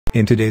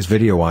In today's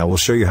video I will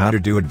show you how to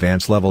do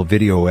advanced level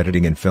video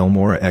editing in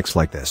Filmora X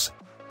like this.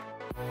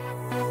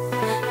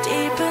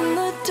 Deep in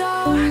the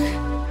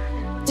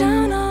dark,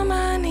 down on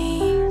my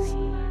knees,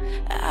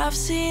 I've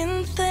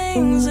seen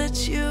things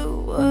that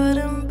you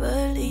wouldn't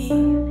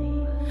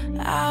believe.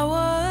 I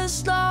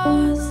was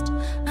lost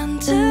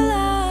until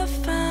I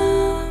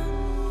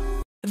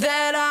found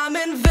that I'm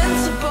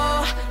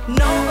invincible.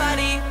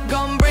 Nobody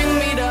gon' bring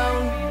me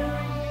down.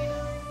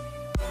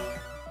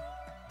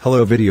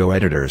 Hello video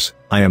editors,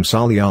 I am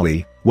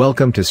Salih.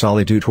 Welcome to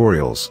Salih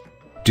Tutorials.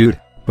 Dude,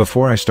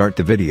 before I start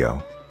the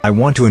video, I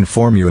want to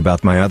inform you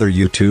about my other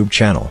YouTube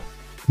channel,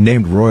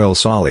 named Royal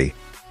Salih.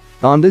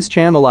 On this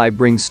channel I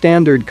bring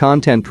standard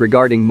content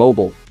regarding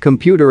mobile,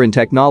 computer and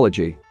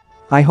technology.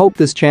 I hope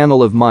this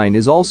channel of mine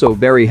is also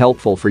very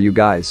helpful for you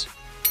guys.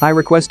 I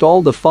request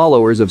all the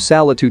followers of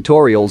Salih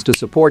Tutorials to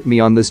support me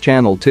on this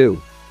channel too.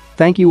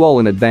 Thank you all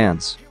in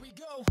advance.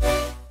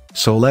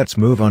 So let's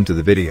move on to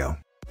the video.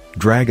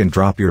 Drag and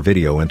drop your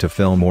video into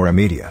Filmora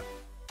Media.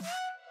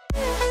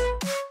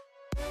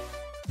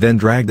 Then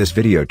drag this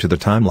video to the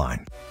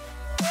timeline.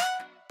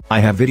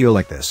 I have video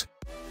like this.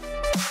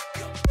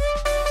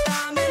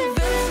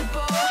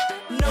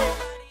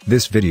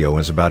 This video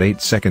is about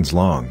 8 seconds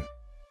long.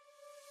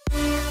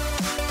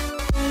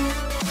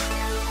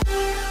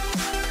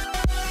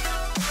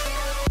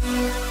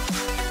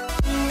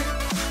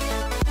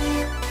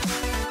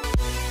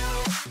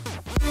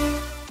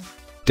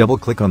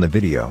 Double-click on the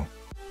video.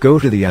 Go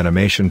to the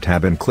Animation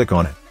tab and click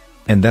on it.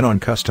 And then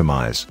on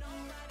Customize.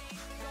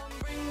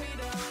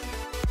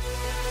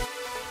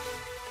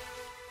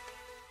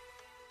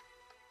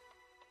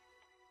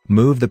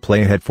 Move the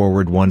playhead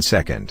forward 1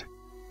 second.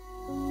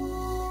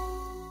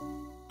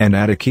 And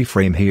add a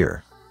keyframe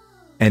here.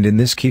 And in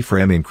this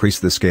keyframe increase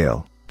the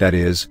scale, that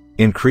is,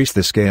 increase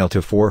the scale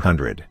to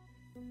 400.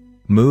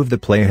 Move the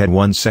playhead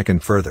 1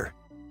 second further.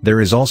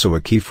 There is also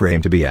a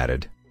keyframe to be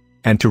added.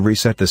 And to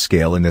reset the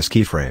scale in this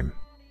keyframe.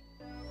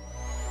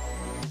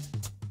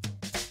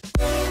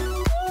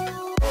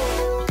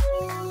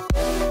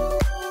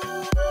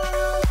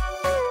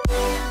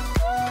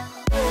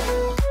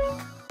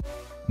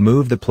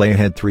 Move the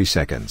playhead 3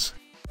 seconds.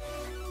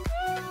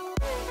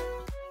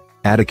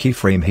 Add a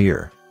keyframe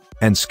here.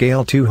 And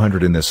scale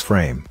 200 in this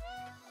frame.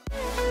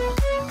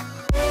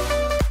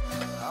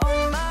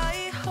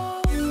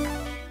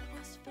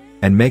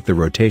 And make the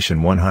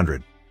rotation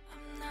 100.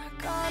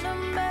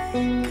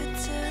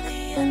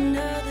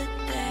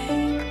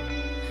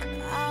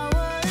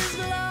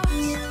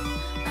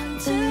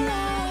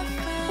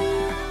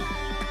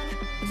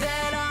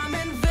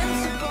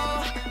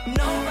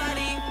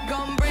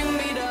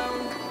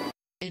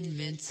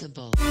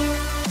 Invincible.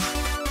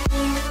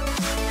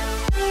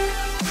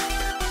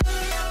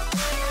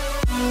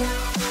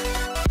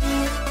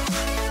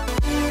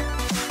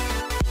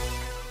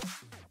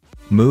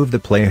 Move the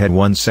playhead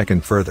 1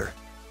 second further.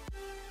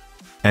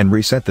 And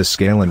reset the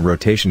scale and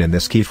rotation in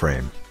this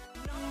keyframe.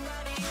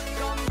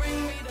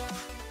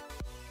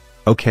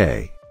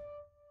 Okay.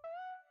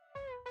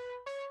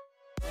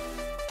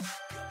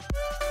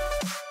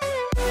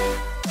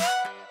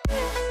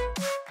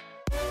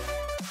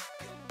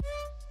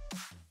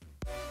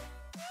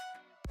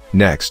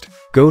 Next,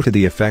 go to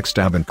the Effects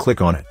tab and click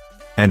on it.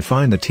 And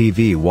find the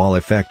TV wall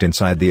effect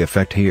inside the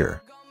effect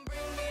here.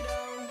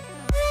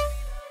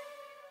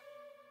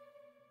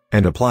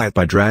 And apply it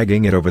by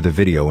dragging it over the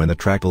video in the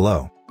track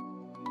below.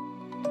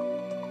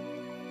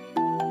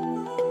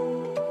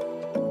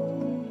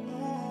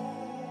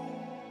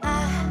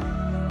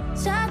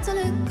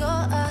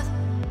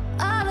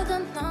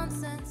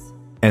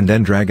 And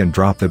then drag and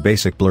drop the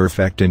basic blur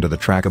effect into the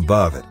track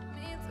above it.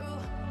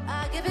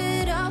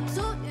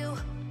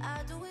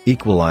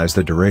 Equalize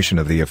the duration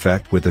of the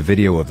effect with the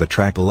video of the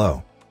track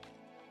below.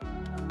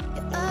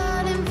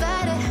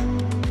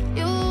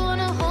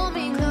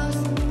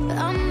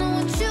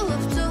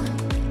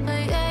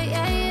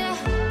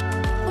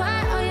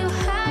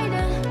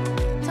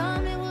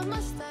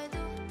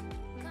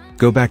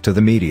 Go back to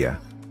the media.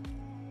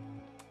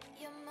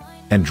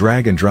 And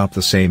drag and drop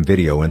the same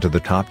video into the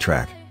top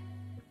track.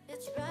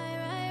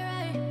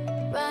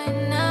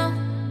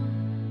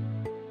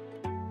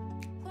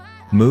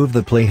 Move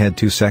the playhead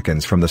 2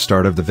 seconds from the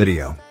start of the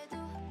video.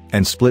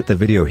 And split the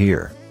video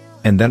here.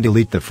 And then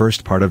delete the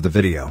first part of the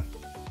video.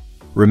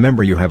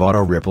 Remember you have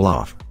auto ripple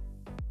off.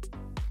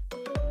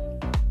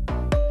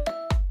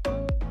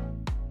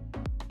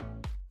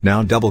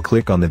 Now double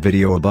click on the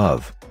video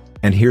above.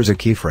 And here's a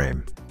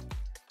keyframe.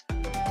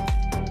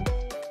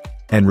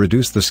 And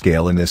reduce the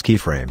scale in this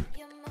keyframe.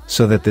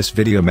 So that this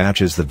video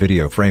matches the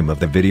video frame of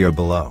the video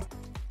below.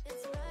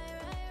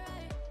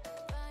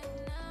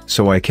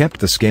 So I kept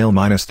the scale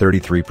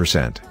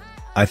 -33%.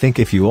 I think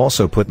if you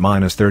also put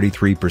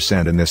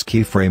 -33% in this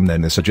keyframe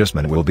then this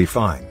adjustment will be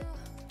fine.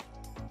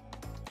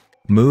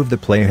 Move the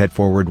playhead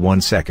forward 1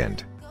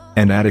 second.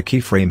 And add a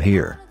keyframe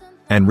here.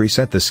 And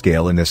reset the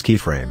scale in this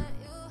keyframe.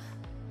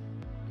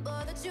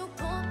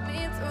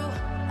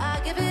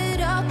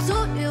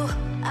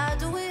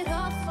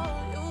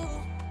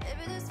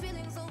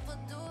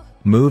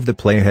 Move the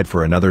playhead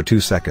for another 2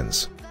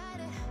 seconds.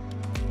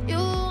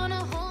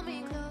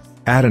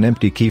 Add an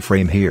empty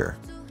keyframe here.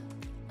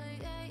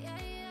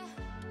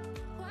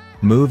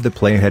 Move the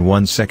playhead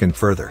 1 second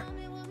further.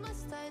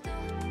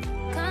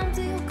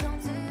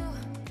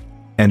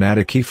 And add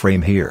a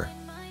keyframe here.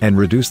 And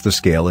reduce the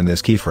scale in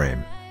this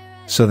keyframe,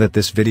 so that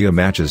this video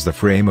matches the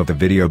frame of the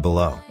video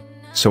below.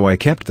 So I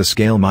kept the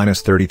scale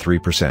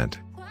 -33%.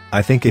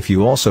 I think if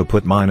you also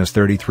put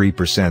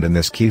 -33% in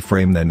this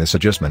keyframe, then this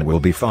adjustment will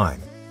be fine.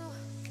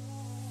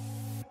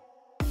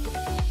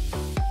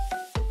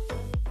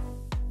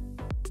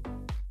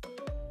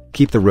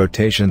 Keep the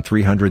rotation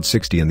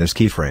 360 in this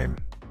keyframe.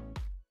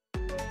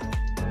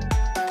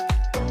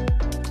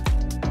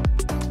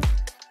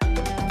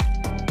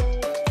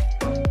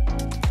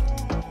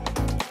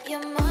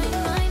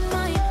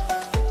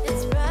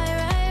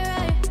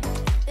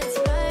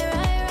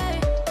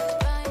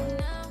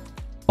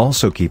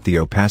 Also keep the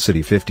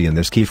opacity 50 in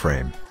this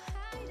keyframe.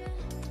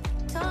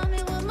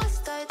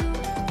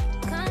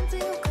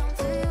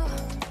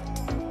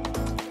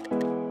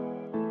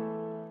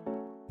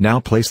 Now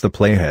place the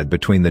playhead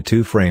between the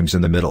 2 frames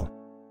in the middle.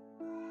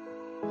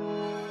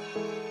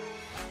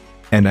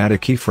 And add a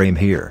keyframe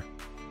here.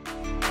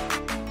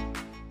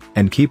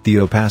 And keep the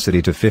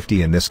opacity to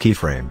 50 in this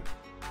keyframe.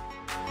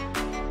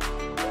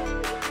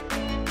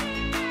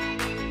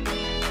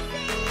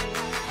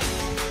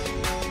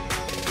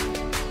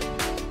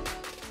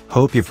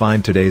 Hope you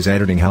find today's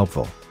editing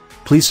helpful.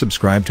 Please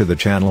subscribe to the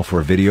channel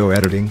for video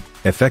editing,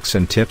 effects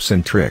and tips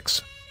and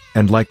tricks.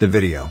 And like the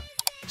video.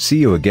 See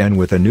you again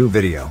with a new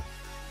video.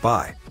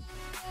 Bye.